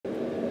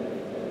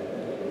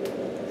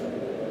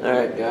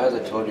Alright guys, I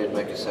told you I'd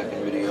make a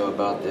second video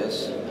about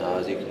this.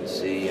 As you can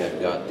see, I've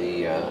got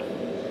the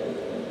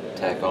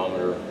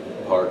tachometer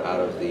part out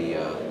of the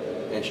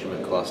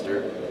instrument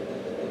cluster.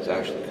 It's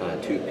actually kind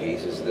of two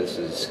pieces.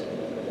 It's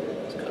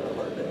kind of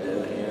hard to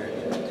do here.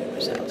 Zoom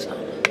this out some.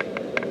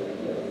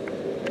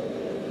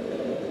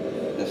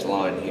 This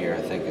line here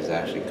I think is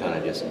actually kind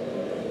of just,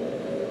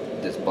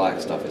 this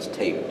black stuff is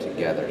taped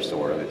together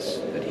sort of. It's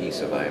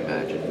adhesive, I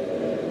imagine.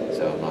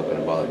 So I'm not going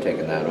to bother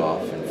taking that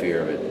off in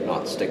fear of it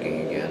not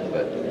sticking again.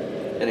 But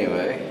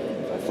anyway,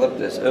 if I flip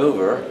this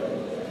over,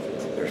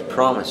 there's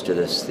promise to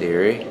this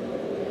theory.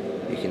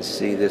 You can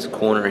see this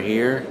corner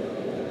here.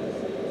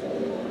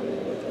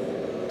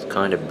 It's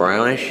kind of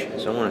brownish.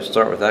 So I'm going to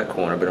start with that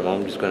corner, but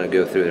I'm just going to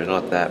go through. There's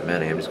not that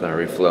many. I'm just going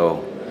to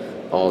reflow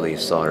all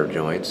these solder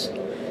joints.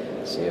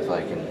 See if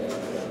I can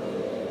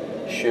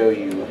show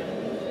you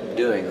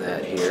doing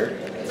that here.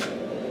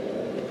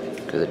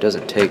 Because it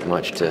doesn't take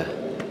much to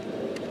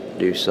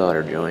do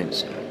solder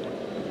joints.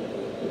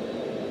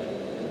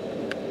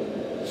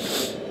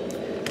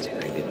 See if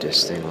I can get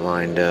this thing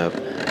lined up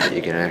so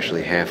you can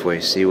actually halfway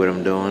see what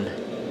I'm doing.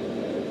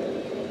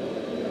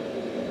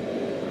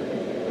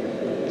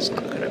 It's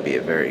not going to be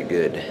a very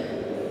good.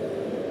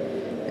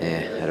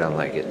 I don't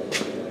like it.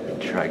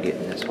 Try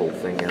getting this whole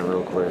thing in a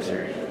little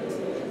closer.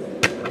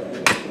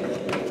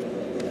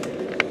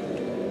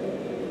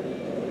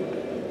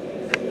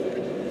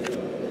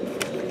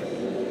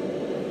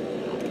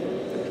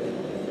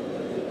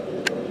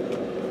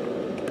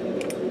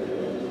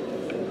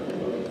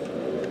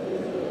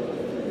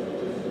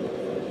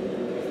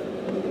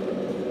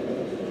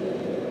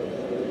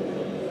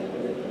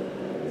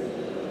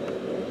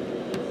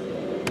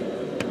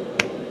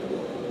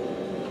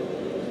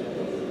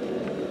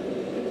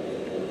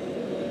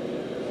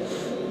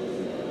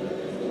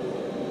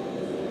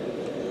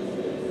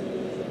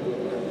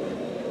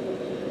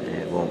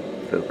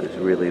 Focus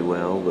really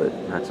well, but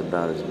that's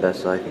about as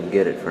best I can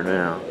get it for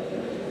now.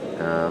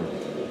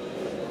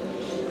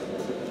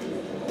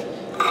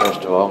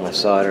 First of all, my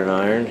soldering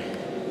iron,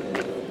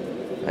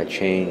 I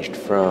changed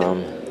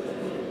from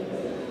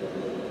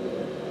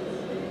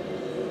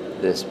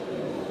this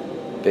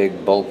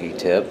big bulky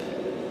tip,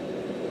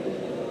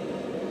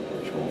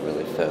 which won't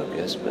really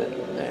focus, but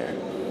there.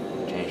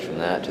 Changed from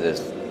that to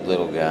this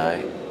little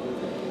guy,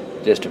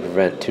 just to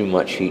prevent too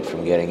much heat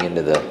from getting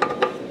into the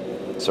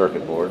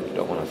circuit board.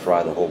 Don't want to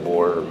fry the whole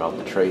board or melt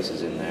the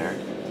traces in there.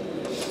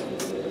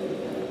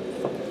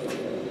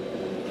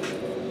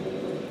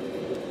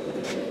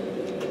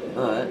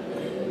 But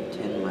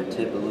tin my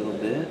tip a little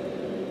bit.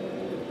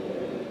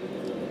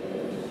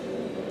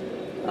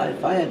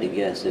 If I had to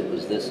guess, it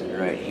was this one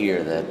right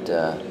here that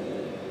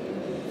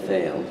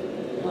failed.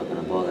 I'm not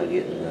going to bother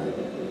getting the.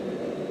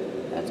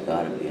 That's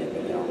got to be it.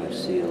 You can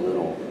almost see a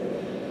little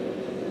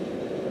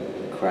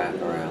crack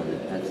around it.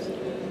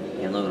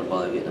 I'm not going to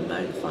bother getting the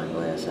magnifying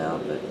glass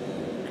out, but I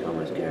can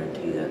almost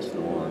guarantee that's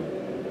the one.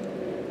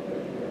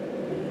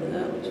 And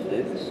that one's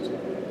fixed.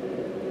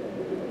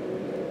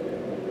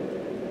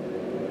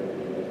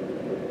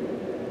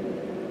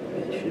 I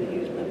should have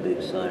used my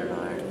big soldering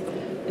iron.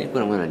 I think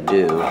what I'm going to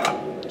do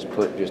is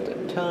put just a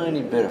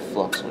tiny bit of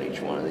flux on each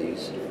one of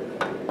these.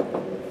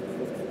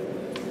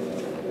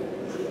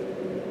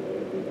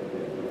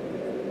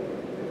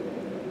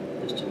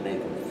 Just to make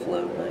them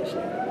flow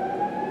nicer.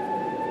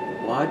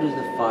 Why does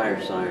the fire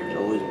sirens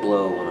always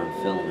blow when I'm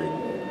filming?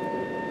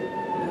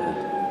 I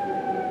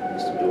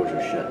guess the doors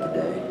are shut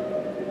today.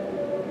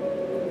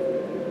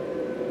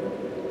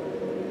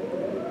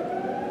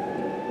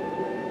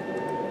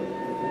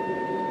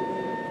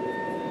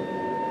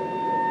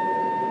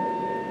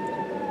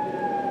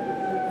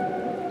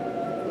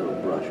 A little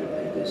brush would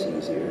make this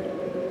easier.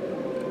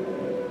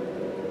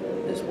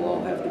 This will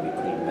all have to be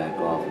cleaned back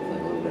off with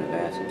a little bit of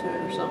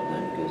acetone or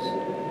something, because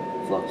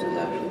flux is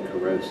actually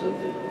corrosive.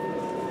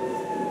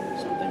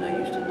 Something I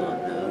used to not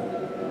know.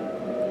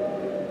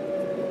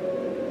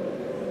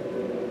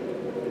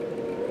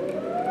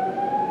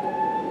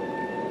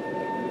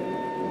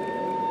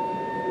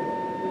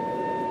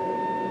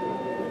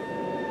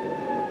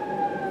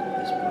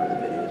 This part of the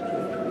video is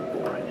getting pretty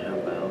boring. How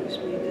about we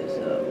speed this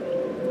up?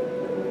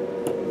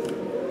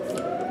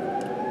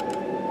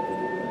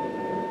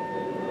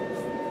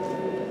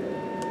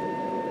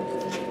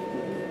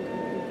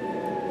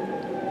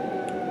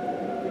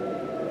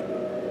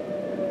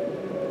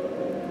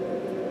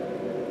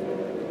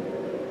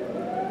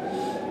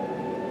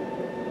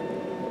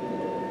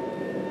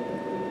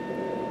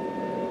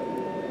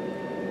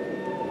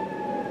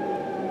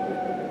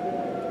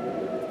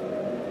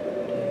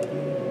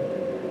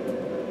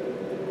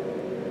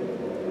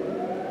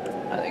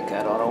 I think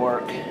that ought to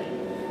work.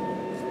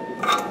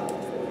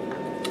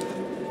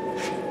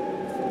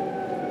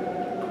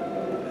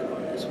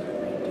 This one,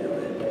 redo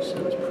it just so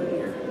it's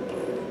prettier.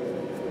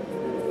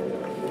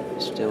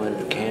 Still in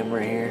the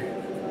camera here.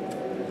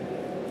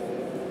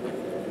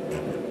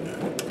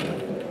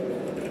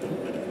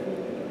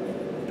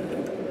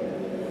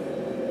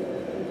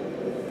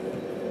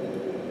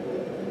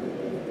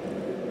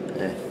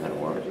 That'll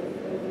work.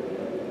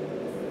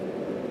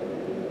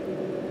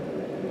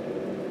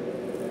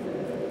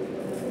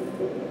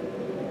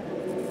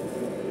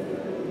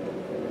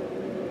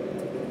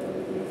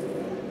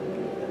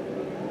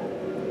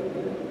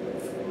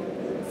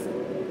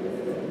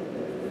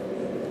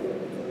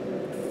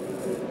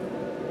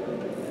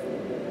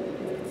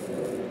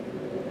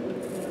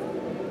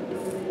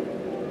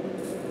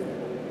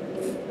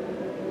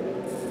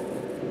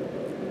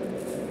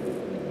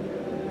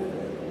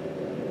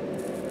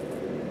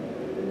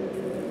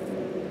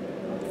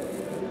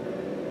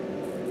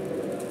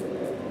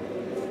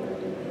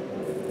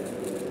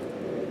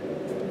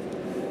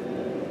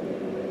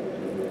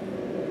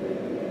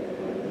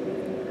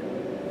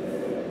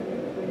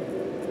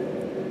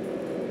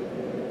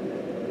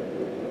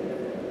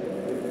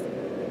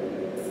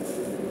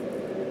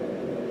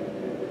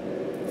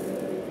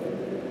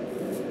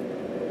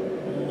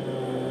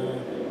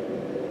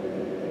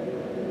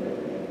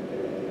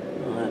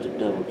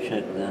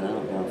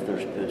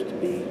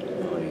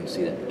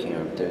 see that in the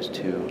camera, but those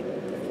two,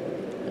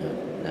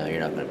 no, you're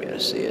not going to be able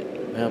to see it.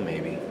 Well,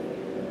 maybe.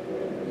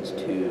 These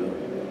two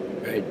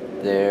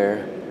right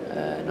there,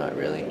 not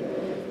really.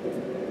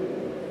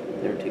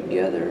 They're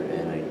together,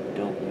 and I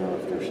don't know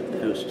if they're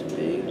supposed to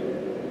be.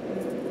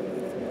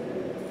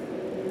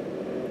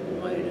 They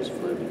might have just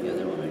flowed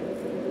together when I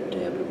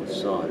dabbed it with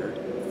solder.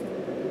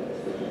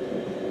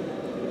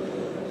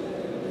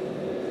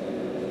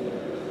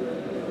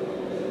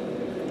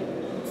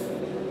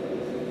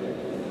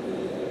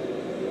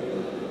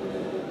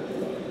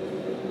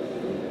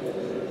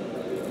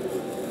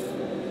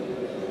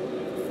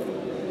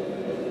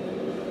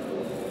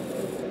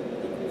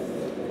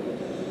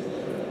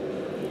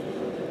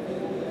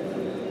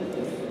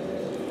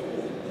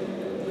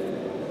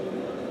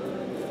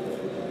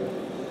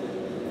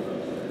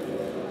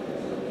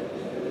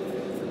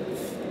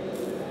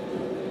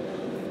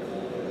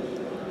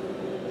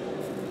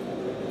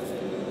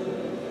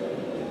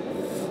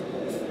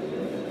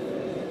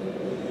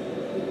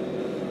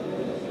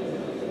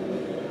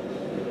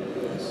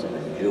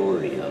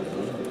 Majority of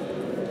them.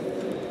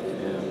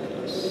 Yeah,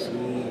 let's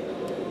see.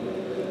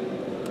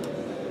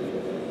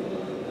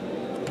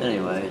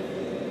 Anyway,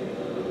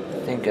 I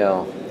think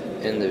I'll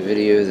end the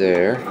video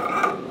there.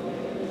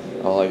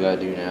 All I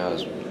gotta do now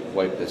is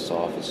wipe this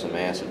off with some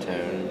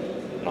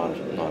acetone. Not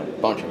a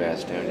bunch of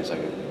acetone, just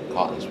like a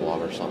cotton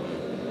swab or something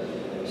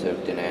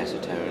soaked in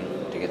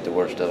acetone to get the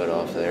worst of it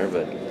off there.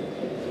 But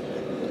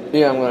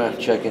yeah, I'm gonna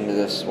check into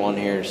this one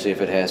here and see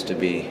if it has to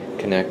be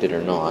connected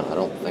or not. I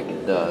don't think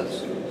it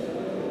does.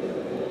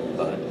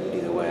 But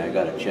either way, I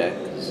gotta check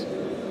because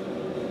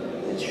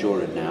it's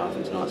shorted now if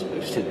it's not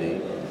supposed to be.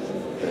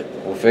 But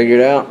we'll figure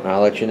it out.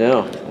 I'll let you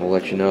know. We'll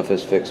let you know if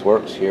this fix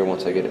works here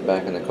once I get it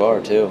back in the car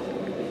too.